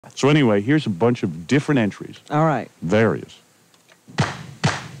So anyway, here's a bunch of different entries. All right. Various.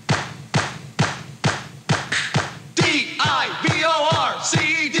 D-I-V-O-R-C-E-D,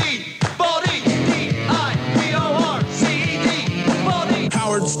 Baldy. D-I-V-O-R-C-E-D, Baldy.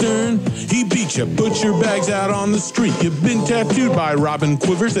 Howard Stern, he beat you, put your bags out on the street. You've been tattooed by Robin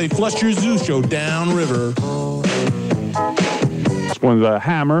Quivers. They flushed your zoo show downriver. This one's a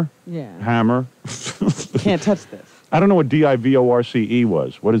hammer. Yeah. Hammer. Can't touch this. I don't know what D-I-V-O-R-C-E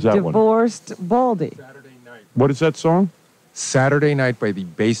was. What is that one? Divorced Baldy. Saturday Night. What is that song? Saturday Night by the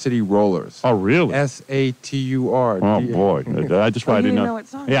Bay City Rollers. Oh, really? S-A-T-U-R. Oh, boy. I just I didn't know. What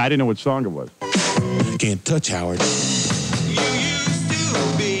song? Yeah, I didn't know what song it was. Can't touch Howard. You used to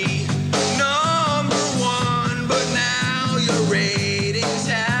be #1, but now your ratings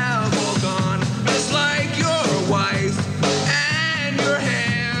have all gone. Just like your wife and your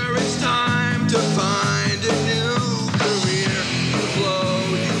hair, it's time to find a new career. You blow.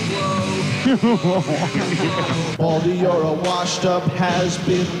 Baldy, you're a washed-up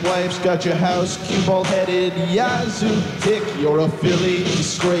has-been wife's got your house cue bald-headed Yazoo dick. You're a Philly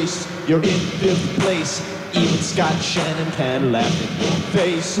disgrace. You're in 5th place. Even Scott Shannon can laugh in your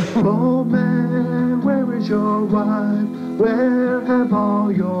face. Oh man, where is your wife? Where have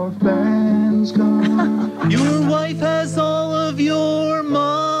all your fans gone? Your wife has all of your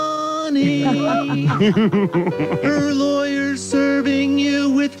money. Her lawyer's serving you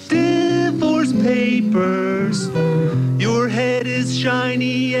with divorce papers. Your head is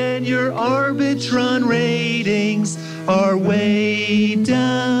shiny and your Arbitron ratings are way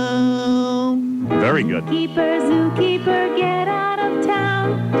down. Very good. Zookeeper, get out of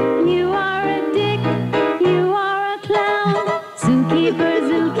town. You are a dick, you are a clown. Zookeeper,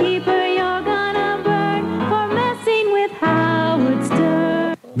 you're gonna burn for messing with Howard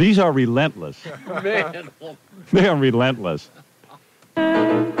Stern. These are relentless. Man. They are relentless.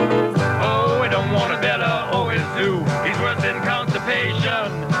 Oh, we don't want a Bella or his zoo. He's worse than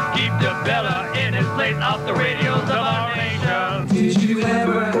constipation. Keep DeBella in his place off the radios of our nation. Did you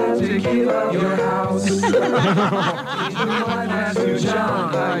ever have to give up your house? Did you ask you,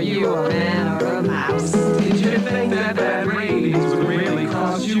 John, are you a man or a mouse? Did you think that bad ratings would really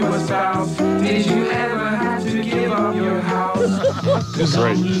cost you a spouse? Did you ever have to give up your house? Cause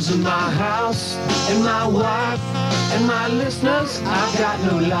Great. I'm losing my house and my wife and my listeners. I've got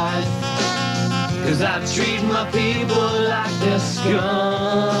no life. Cause I treat my people like they're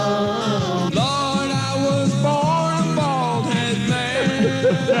scum. Lord, I was born a bald-head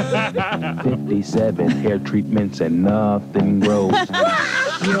man. 57 hair treatments and nothing grows.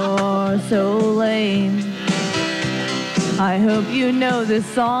 You're so lame. I hope you know this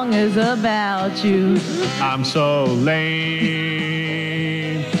song is about you. I'm so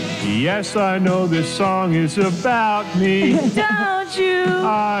lame. Yes, I know this song is about me. Don't you?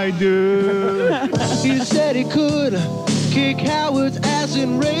 I do. He said he could kick Howard's ass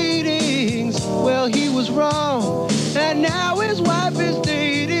in ratings. Well, he was wrong, and now his wife is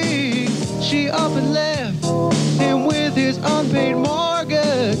dating. She up and left him with his unpaid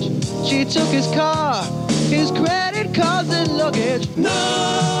mortgage. She took his car, his credit cards and luggage.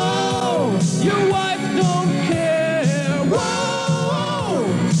 No, your wife don't care. Whoa,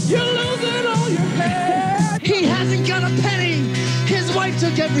 you're losing all your hair. He hasn't got a penny. His wife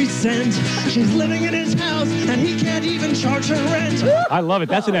took every cent. She's living in his house, and he can't even charge her rent. I love it.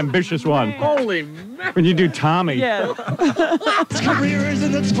 That's an ambitious one. Holy man. When you do Tommy. Yeah. His career is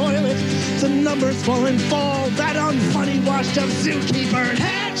in the toilet. The numbers fall and fall. That unfunny washed-up zookeeper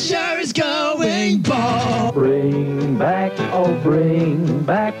head sure is going bald. Bring back, oh bring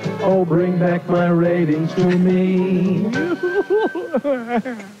back, oh bring back my ratings to me.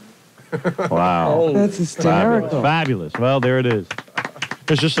 Wow. That's hysterical. Fabulous. Well, there it is.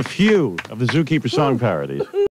 There's just a few of the Zookeeper song parodies.